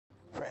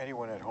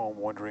anyone at home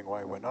wondering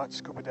why we're not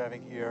scuba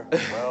diving here,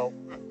 well,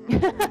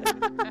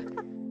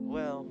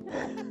 well,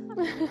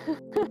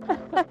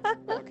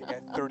 looking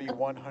at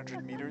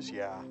 3,100 meters,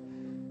 yeah.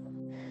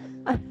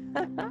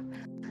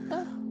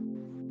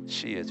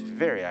 she is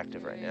very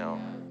active right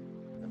now.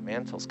 The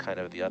mantle's kind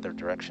of the other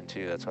direction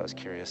too. That's why I was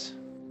curious.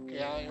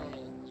 Yeah, you want to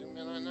zoom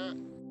in on that?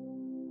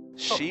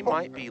 She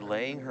might be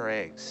laying her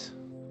eggs.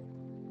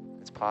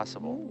 It's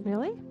possible.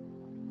 Really?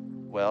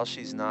 Well,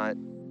 she's not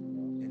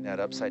in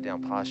that upside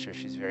down posture.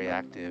 She's very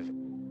active.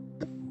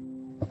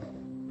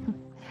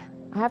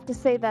 I have to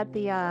say that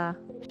the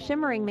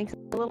shimmering makes it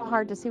a little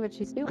hard to see what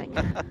she's doing.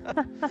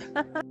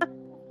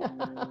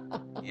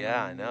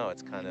 Yeah, I know.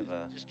 It's kind of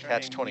a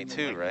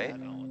catch-22, right?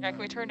 Yeah, can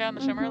we turn down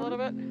the shimmer a little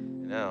bit?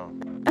 No.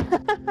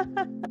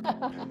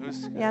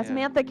 Yeah,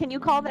 Samantha, can you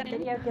call that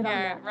in?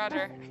 Yeah,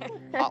 Roger.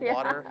 Hot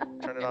water,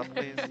 turn it off,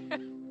 please.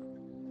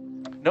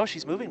 No,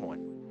 she's moving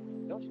one.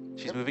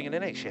 She's moving an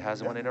egg. She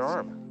has one in her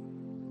arm.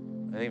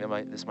 I think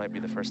this might be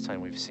the first time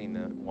we've seen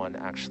the one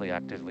actually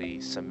actively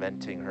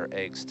cementing her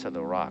eggs to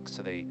the rock.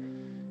 So they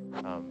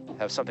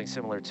have something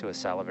similar to a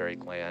salivary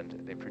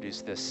gland. They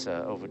produce this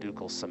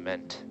oviducal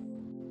cement,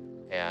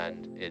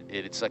 and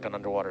it's like an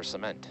underwater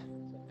cement.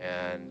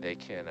 And they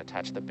can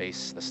attach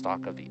the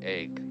stalk of the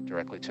egg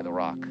directly to the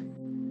rock.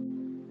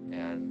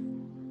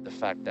 And the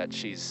fact that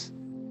she's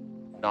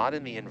not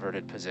in the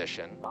inverted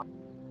position,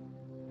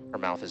 her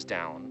mouth is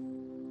down,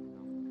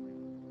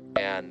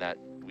 and that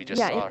we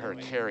just saw her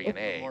carry an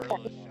egg.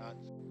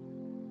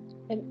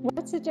 And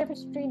what's the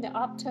difference between the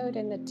optode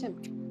and the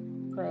temp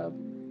probe?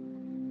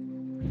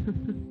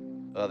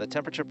 The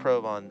temperature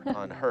probe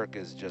on Herc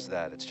is just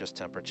that. It's just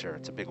temperature.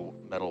 It's a big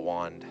metal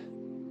wand.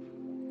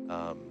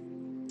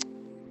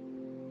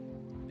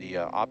 The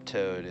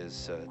optode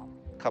is a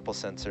couple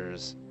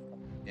sensors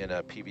in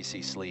a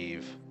PVC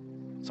sleeve,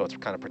 so it's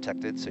kind of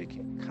protected, so you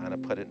can kind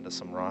of put it into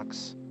some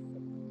rocks.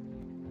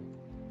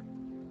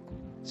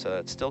 So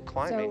it's still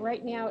climbing. So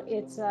right now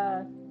it's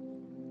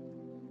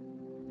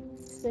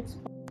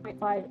 6.58,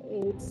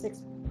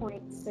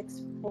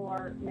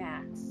 6.64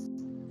 max.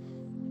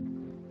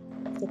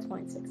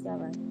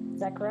 6.67.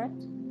 Is that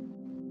correct?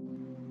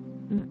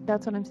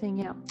 That's what I'm saying,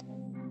 yeah.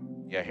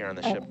 Yeah, here on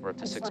the ship we're up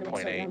to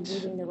 6.8. I'm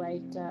reading the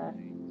right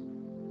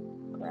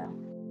graph.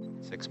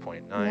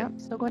 6.9. Yeah,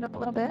 still going up a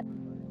little bit.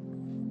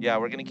 Yeah,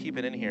 we're going to keep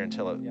it in here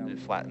until it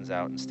flattens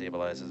out and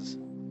stabilizes.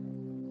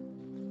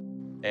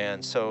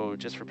 And so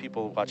just for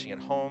people watching at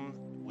home,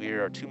 we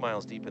are 2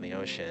 miles deep in the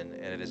ocean,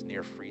 and it is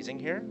near freezing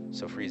here.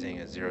 So freezing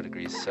is 0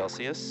 degrees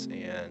Celsius,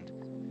 and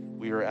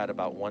we were at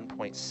about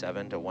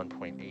 1.7 to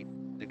 1.8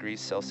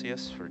 degrees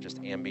Celsius for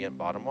just ambient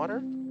bottom water,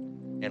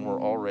 and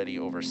we're already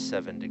over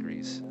 7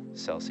 degrees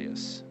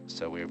Celsius.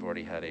 So we've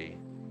already had a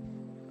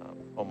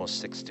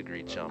almost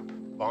 6-degree jump.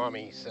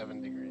 Balmy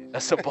 7 degrees.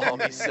 That's a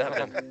balmy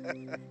 7.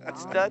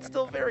 That's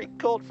still very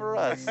cold for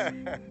us,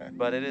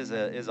 but it is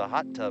a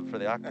hot tub for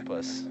the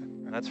octopus.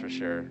 That's for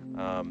sure.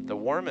 The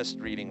warmest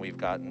reading we've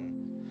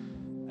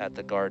gotten at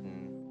the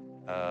garden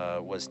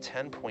was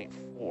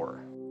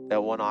 10.4.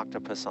 That one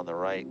octopus on the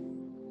right,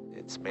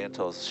 its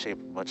mantle is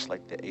shaped much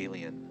like the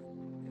alien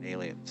in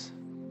Aliens.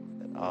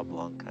 That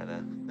oblong kind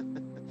of.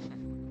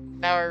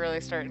 Now we're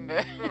really starting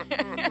to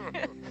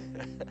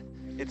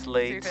It's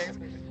late.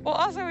 Well,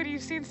 also, when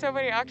you've seen so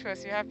many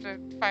octopus, you have to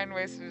find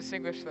ways to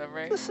distinguish them,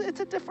 right? It's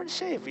a different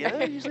shape, you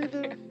know?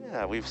 Usually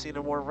we've seen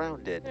it more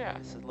rounded. Yeah.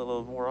 It's a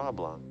little more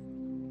oblong.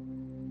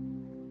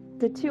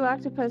 The two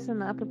octopus in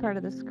the upper part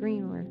of the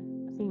screen were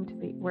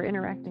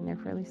interacting there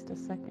for at least a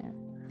second.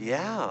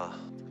 Yeah.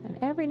 And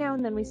every now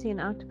and then we see an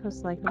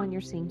octopus like the one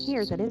you're seeing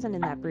here that isn't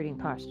in that brooding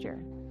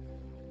posture.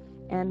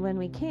 And when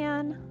we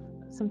can,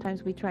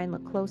 sometimes we try and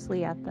look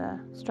closely at the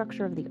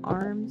structure of the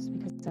arms,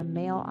 because a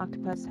male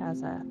octopus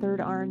has a third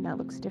arm that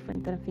looks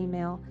different than a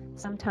female.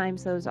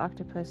 Sometimes those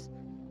octopus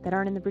that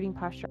aren't in the brooding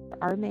posture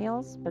are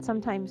males, but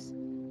sometimes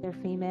they're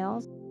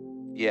females.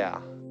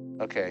 Yeah.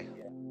 Okay.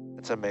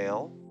 It's a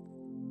male,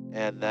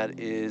 and that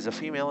is a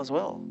female as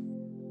well.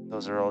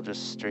 Those are all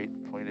just straight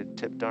pointed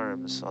tipped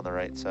arms on the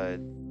right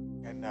side.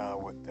 And now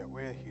that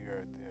we're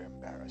here, they're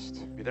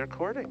embarrassed. Maybe they're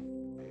courting.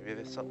 Maybe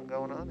there's something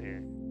going on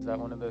here. Is that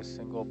one of those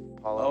single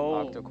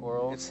polyp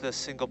octocorals? It's the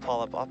single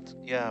polyp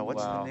yeah,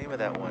 what's the name of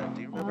that one?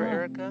 Do you remember,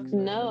 Erica?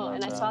 No,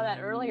 and I saw that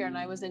earlier and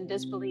I was in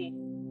disbelief.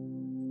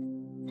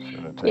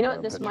 You know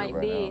what this might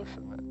be?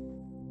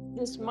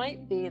 This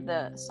might be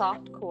the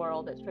soft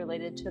coral that's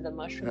related to the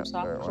mushroom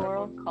soft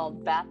coral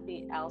called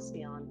Bathy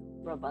alcyon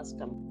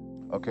robustum.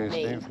 Okay,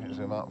 Steve,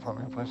 zoom out for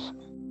me, please.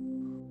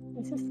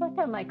 Is this like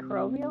a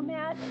microbial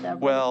mat?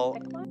 Well,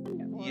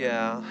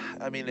 yeah.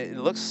 I mean, it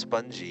looks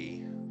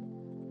spongy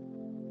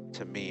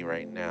to me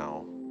right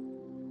now.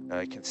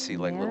 I can see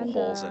like little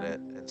holes in it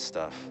and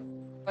stuff.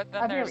 But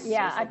then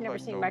I've never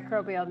seen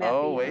microbial mat.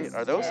 Oh wait,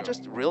 are those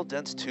just real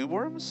dense tube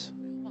worms?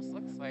 Almost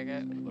looks like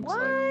it.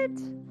 What?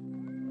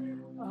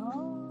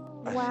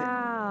 Oh,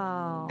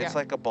 wow. It's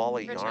like a ball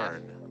of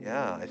yarn.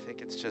 Yeah, I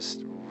think it's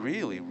just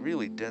really,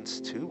 really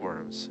dense tube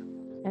worms.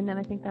 And then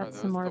I think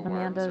that's some more of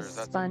Amanda's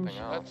sponge.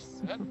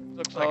 That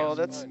looks like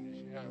a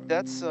sponge,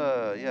 that's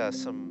yeah,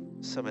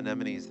 some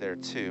anemones there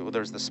too. Well,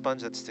 there's the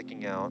sponge that's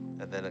sticking out,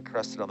 and then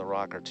encrusted on the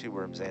rock are 2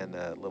 worms and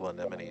little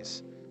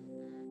anemones.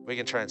 We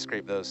can try and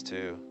scrape those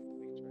too.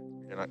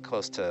 You're not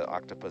close to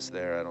octopus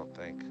there, I don't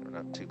think. We're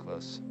not too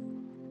close.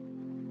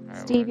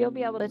 Steve, you'll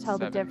be able to tell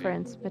the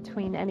difference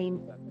between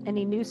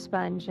any new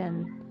sponge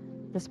and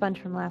the sponge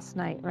from last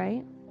night,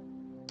 right?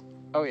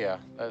 Oh yeah,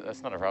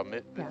 that's not a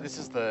problem. Yeah. This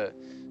is the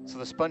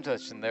sponge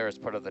that's in there is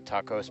part of the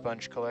taco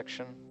sponge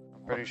collection.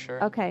 I'm pretty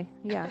sure. Okay,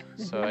 yeah.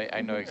 So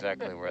I know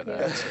exactly where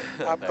that.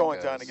 I'm that going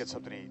goes. down to get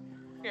something to eat.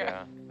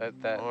 Yeah.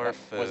 That More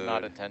was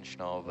not food.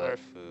 intentional, More but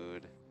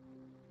food.